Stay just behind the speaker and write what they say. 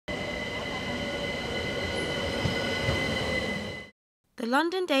The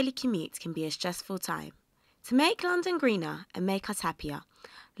London daily commute can be a stressful time. To make London greener and make us happier,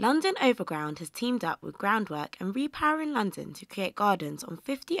 London Overground has teamed up with Groundwork and Repowering London to create gardens on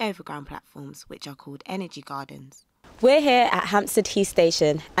 50 overground platforms, which are called energy gardens. We're here at Hampstead Heath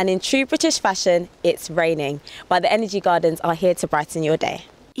Station, and in true British fashion, it's raining, but the energy gardens are here to brighten your day.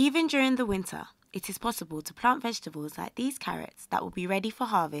 Even during the winter, it is possible to plant vegetables like these carrots that will be ready for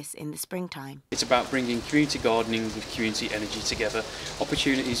harvest in the springtime. It's about bringing community gardening with community energy together,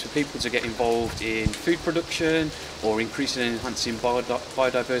 opportunities for people to get involved in food production or increasing and enhancing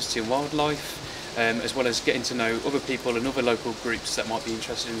biodiversity and wildlife, as well as getting to know other people and other local groups that might be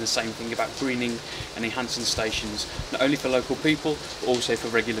interested in the same thing about greening and enhancing stations, not only for local people but also for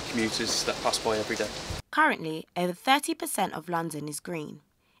regular commuters that pass by every day. Currently, over 30% of London is green.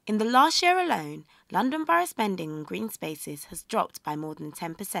 In the last year alone, London Borough spending on green spaces has dropped by more than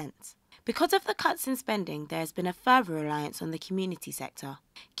 10%. Because of the cuts in spending, there has been a further reliance on the community sector.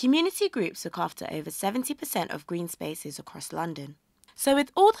 Community groups look after over 70% of green spaces across London. So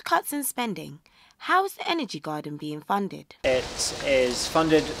with all the cuts in spending, how is the Energy Garden being funded? It is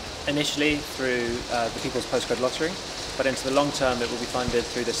funded initially through the People's Postcode Lottery, but into the long term it will be funded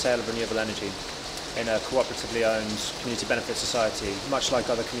through the sale of renewable energy in a cooperatively owned community benefit society, much like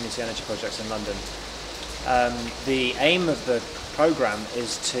other community energy projects in London. The aim of the programme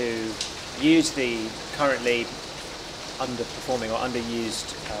is to use the currently underperforming or underused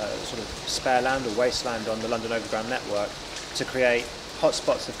sort of spare land or wasteland on the London Overground network to create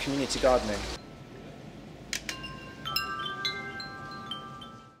hotspots of community gardening.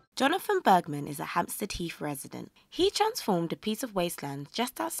 Jonathan Bergman is a Hampstead Heath resident. He transformed a piece of wasteland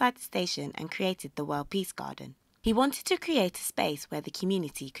just outside the station and created the World Peace Garden. He wanted to create a space where the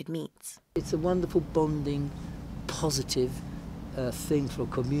community could meet. It's a wonderful bonding, positive thing for a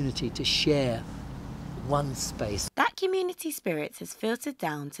community to share one space. That community spirit has filtered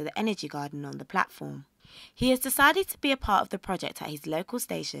down to the Energy Garden on the platform. He has decided to be a part of the project at his local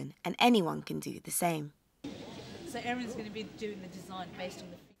station, and anyone can do the same. So everyone's going to be doing the design based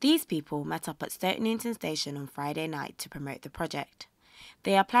on the... These people met up at Stoke Newington Station on Friday night to promote the project.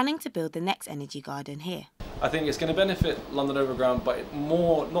 They are planning to build the next energy garden here. I think it's going to benefit London Overground, but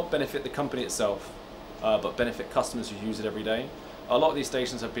more not benefit the company itself, but benefit customers who use it every day. A lot of these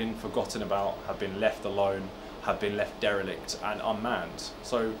stations have been forgotten about, have been left alone, have been left derelict and unmanned.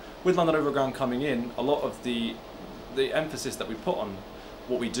 So with London Overground coming in, a lot of the emphasis that we put on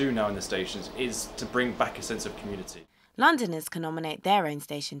what we do now in the stations is to bring back a sense of community. Londoners can nominate their own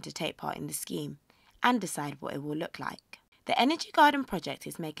station to take part in the scheme and decide what it will look like. The Energy Garden project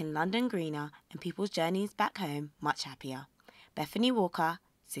is making London greener and people's journeys back home much happier. Bethany Walker,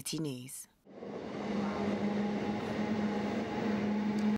 City News.